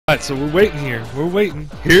Alright, so we're waiting here. We're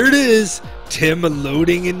waiting. Here it is. Tim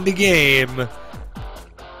loading in the game.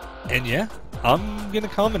 And yeah, I'm going to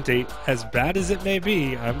commentate. As bad as it may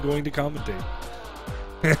be, I'm going to commentate.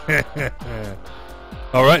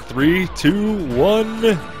 Alright, 3, 2, 1.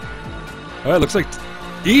 Alright, looks like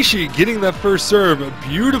Eishi getting that first serve.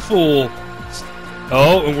 Beautiful.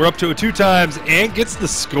 Oh, and we're up to it 2 times and gets the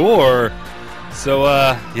score. So,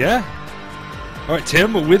 yeah. All right,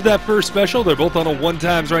 Tim with that first special. They're both on a 1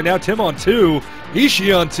 times right now. Tim on 2.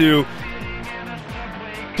 Eishi on 2.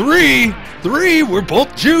 3. We're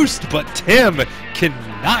both juiced, but Tim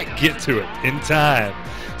cannot get to it in time.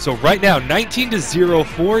 So right now, 19-0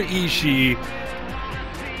 for Eishi.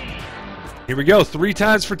 Here we go. 3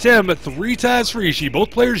 times for Tim, 3 times for Eishi. Both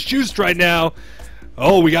players juiced right now.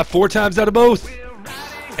 Oh, we got 4 times out of both.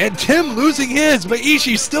 And Tim losing his, but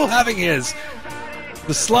Eishi still having his.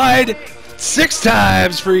 The slide 6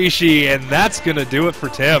 times for Eishi, and that's going to do it for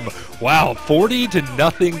Tim. Wow,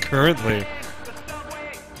 40-0 currently.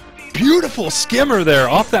 Beautiful skimmer there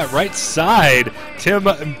off that right side. Tim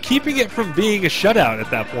keeping it from being a shutout at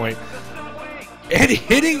that point. And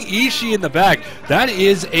hitting Eishi in the back. That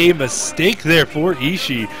is a mistake there for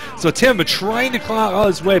Eishi. So Tim trying to claw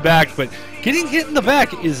his way back, but getting hit in the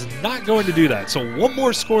back is not going to do that. So 1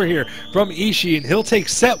 more score here from Eishi, and he'll take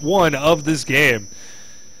set 1 of this game.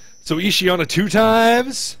 So Eishi on a 2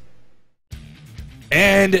 times.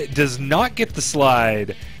 And does not get the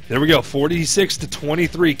slide. There we go,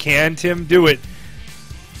 46-23. Can Tim do it?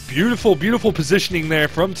 Beautiful, beautiful positioning there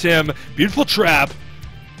from Tim. Beautiful trap.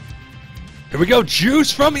 Here we go,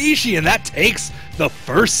 juice from Eishi, and that takes the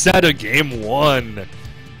first set of game 1.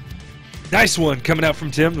 Nice one coming out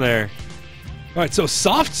from Tim there. All right, so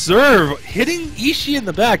soft serve hitting Eishi in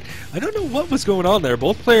the back. I don't know what was going on there.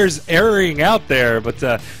 Both players erroring out there, but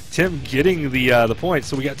Tim getting the point.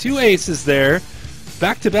 So we got 2 aces there,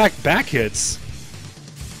 back-to-back back hits.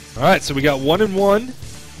 All right, so we got 1 and 1,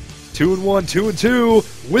 2 and 1, 2 and 2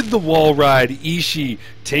 with the wall ride. Eishi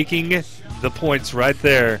taking the points right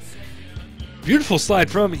there. Beautiful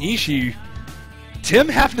slide from Eishi. Tim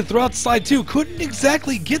having to throw out the slide too. Couldn't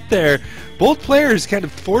exactly get there. Both players kind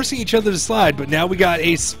of forcing each other to slide, but now we got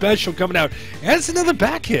a special coming out. And it's another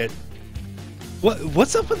back hit.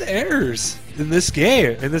 What's up with errors in this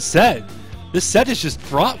game, in this set? This set is just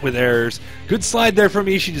fraught with errors. Good slide there from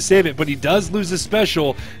Eishi to save it, but he does lose his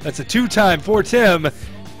special. That's a 2-time for Tim.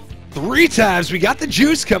 3 times. We got the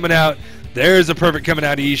juice coming out. There's a perfect coming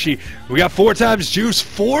out of Eishi. We got 4 times juice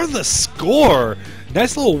for the score.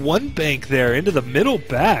 Nice little 1 bank there into the middle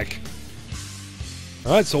back.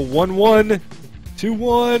 All right, so 1-1,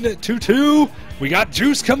 2-1, 2-2. We got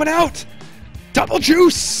juice coming out. Double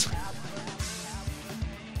juice.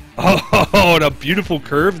 Oh, and a beautiful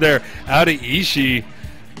curve there out of Eishi.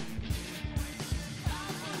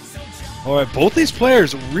 All right, both these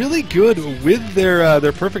players really good with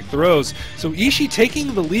their perfect throws. So Eishi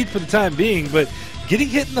taking the lead for the time being, but getting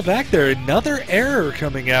hit in the back there. Another error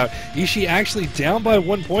coming out. Eishi actually down by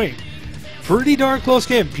 1 point. Pretty darn close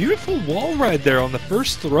game. Beautiful wall ride there on the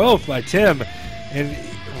first throw by Tim. And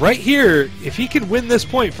right here, if he can win this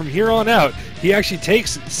point from here on out, he actually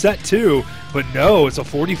takes set 2. But no, it's a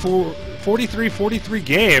 43-43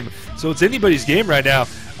 game. So it's anybody's game right now.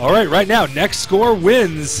 All right, right now, next score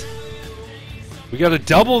wins. We got a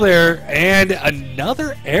double there and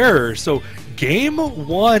another error. So game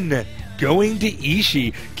 1 going to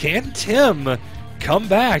Eishi. Can Tim come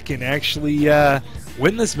back and actually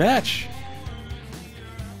win this match?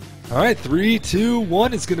 All right, 3, 2,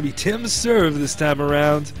 1. It's going to be Tim's serve this time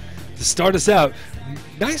around to start us out.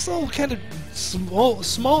 Nice little kind of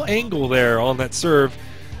small angle there on that serve.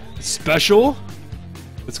 Special.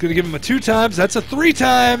 It's going to give him a 2 times. That's a 3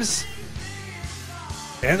 times.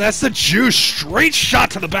 And that's the juice. Straight shot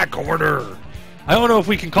to the back corner. I don't know if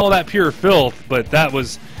we can call that pure filth, but that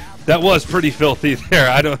was pretty filthy there.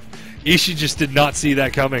 Eishi just did not see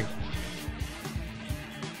that coming.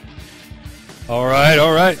 All right,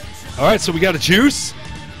 all right. All right, so we got a juice.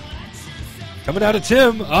 Coming out of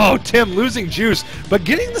Tim. Oh, Tim losing juice, but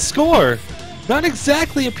getting the score. Not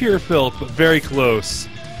exactly a pure filth, but very close.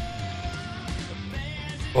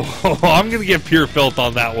 Oh, I'm going to give pure filth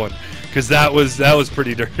on that one, because that was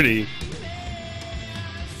pretty dirty.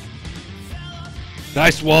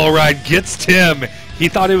 Nice wall ride. Gets Tim. He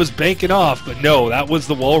thought it was banking off, but no, that was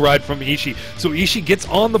the wall ride from Eishi. So Eishi gets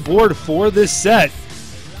on the board for this set.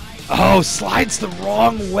 Oh, slides the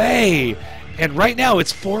wrong way. And right now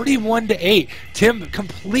it's 41-8. Tim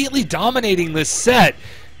completely dominating this set,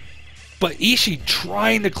 but Eishi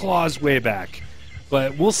trying to claw his way back.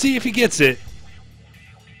 But we'll see if he gets it.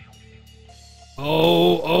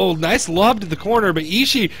 Oh, nice lob to the corner, but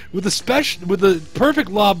Eishi with a perfect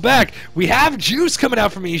lob back. We have juice coming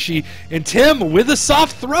out from Eishi, and Tim with a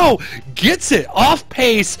soft throw gets it off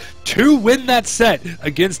pace to win that set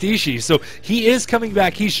against Eishi. So he is coming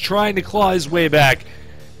back. He's trying to claw his way back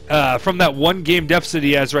from that 1-game deficit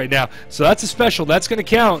he has right now. So that's a special. That's going to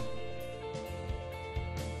count.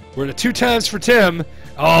 We're at 2 times for Tim.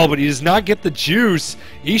 Oh, but he does not get the juice.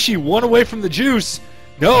 Eishi 1 away from the juice.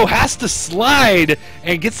 No, has to slide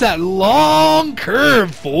and gets that long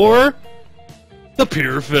curve for the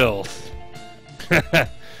pure filth.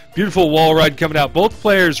 Beautiful wall ride coming out. Both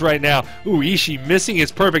players right now. Ooh, Eishi missing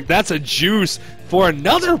is perfect. That's a juice for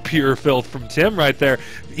another pure filth from Tim right there.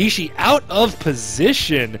 Eishi out of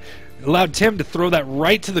position. Allowed Tim to throw that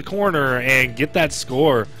right to the corner and get that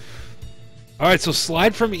score. All right, so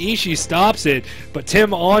slide from Eishi stops it, but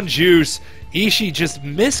Tim on juice. Eishi just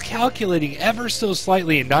miscalculating ever so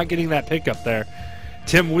slightly and not getting that pickup there.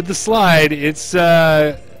 Tim with the slide. It's,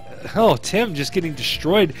 Tim just getting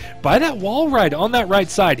destroyed by that wall ride on that right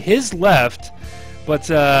side, his left. But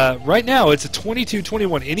right now it's a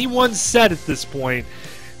 22-21. Anyone's set at this point.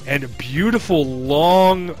 And a beautiful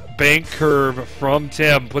long bank curve from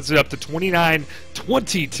Tim puts it up to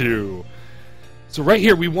 29-22. So right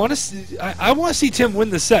here, we want to see, I want to see Tim win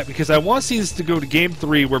the set because I want to see this to go to Game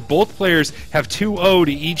 3 where both players have 2-0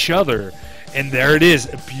 to each other. And there it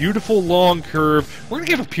is, a beautiful long curve. We're going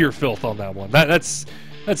to give a pure filth on that one. That's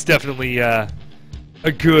definitely a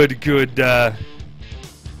good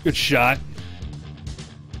shot.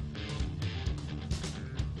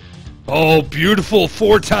 Oh, beautiful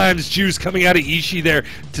 4 times juice coming out of Eishi there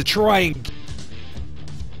to try and...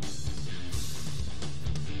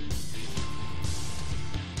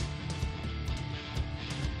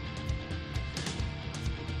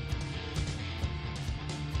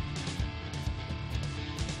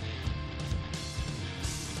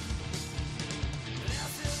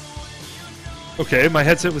 Okay, my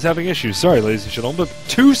headset was having issues. Sorry, ladies and gentlemen, but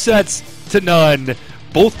 2 sets to none.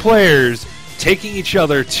 Both players taking each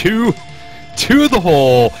other to the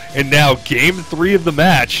hole, and now Game 3 of the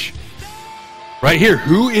match. Right here,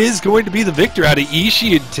 who is going to be the victor out of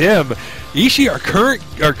Eishi and Tim? Eishi, our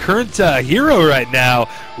current hero right now,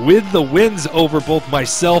 with the wins over both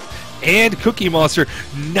myself and Cookie Monster.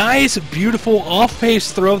 Nice, beautiful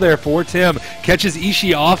off-pace throw there for Tim. Catches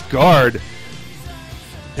Eishi off guard.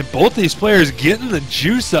 And both these players getting the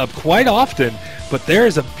juice up quite often, but there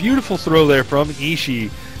is a beautiful throw there from Eishi.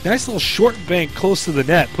 Nice little short bank close to the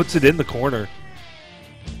net, puts it in the corner.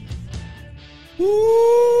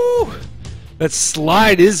 Woo! That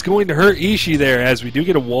slide is going to hurt Eishi there, as we do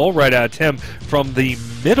get a wall right out of Tim from the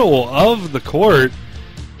middle of the court.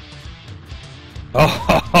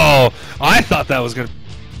 Oh, I thought that was going to...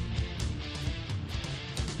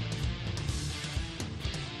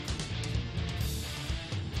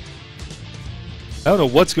 I don't know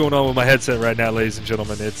what's going on with my headset right now, ladies and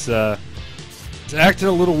gentlemen. It's acting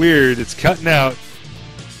a little weird. It's cutting out.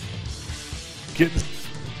 Getting...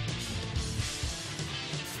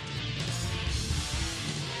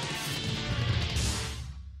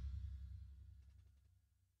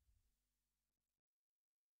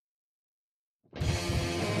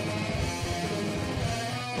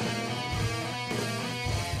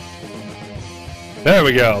 There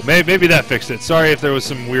we go. Maybe that fixed it. Sorry if there was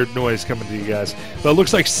some weird noise coming to you guys. But it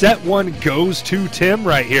looks like set 1 goes to Tim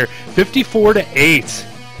right here. 54-8.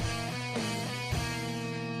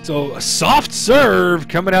 So a soft serve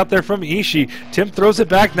coming out there from Eishi. Tim throws it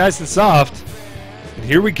back nice and soft. And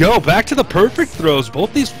here we go. Back to the perfect throws.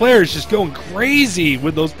 Both these players just going crazy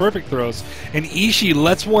with those perfect throws. And Eishi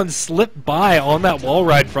lets one slip by on that wall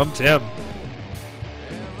ride from Tim.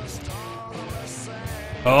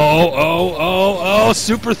 Oh,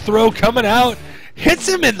 super throw coming out. Hits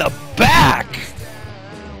him in the back.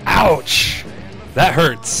 Ouch. That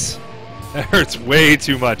hurts. That hurts way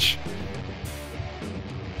too much.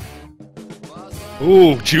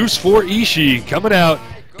 Ooh, juice for Eishi coming out.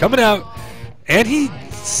 And he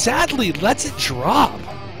sadly lets it drop.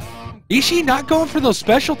 Eishi not going for those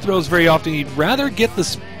special throws very often. He'd rather get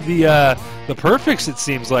the perfects, it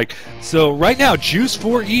seems like. So right now, juice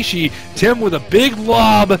for Eishi. Tim with a big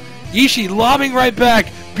lob. Eishi lobbing right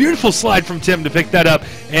back. Beautiful slide from Tim to pick that up.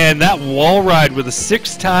 And that wall ride with a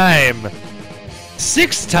 6-time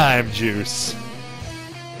juice.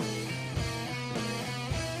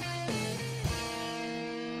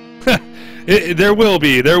 There will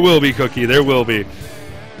be, Cookie. There will be.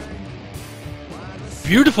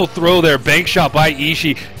 Beautiful throw there, bank shot by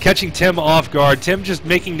Eishi, catching Tim off guard. Tim just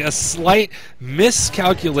making a slight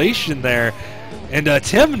miscalculation there. And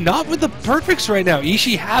Tim not with the perfects right now.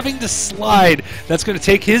 Eishi having to slide. That's going to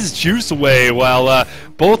take his juice away while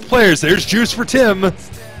both players, there's juice for Tim.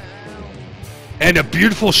 And a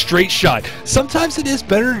beautiful straight shot. Sometimes it is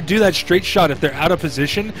better to do that straight shot if they're out of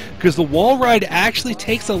position because the wall ride actually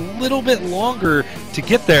takes a little bit longer to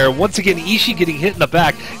get there. Once again, Eishi getting hit in the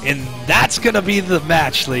back, and that's going to be the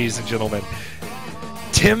match, ladies and gentlemen.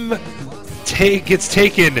 Tim gets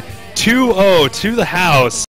taken 2-0 to the house.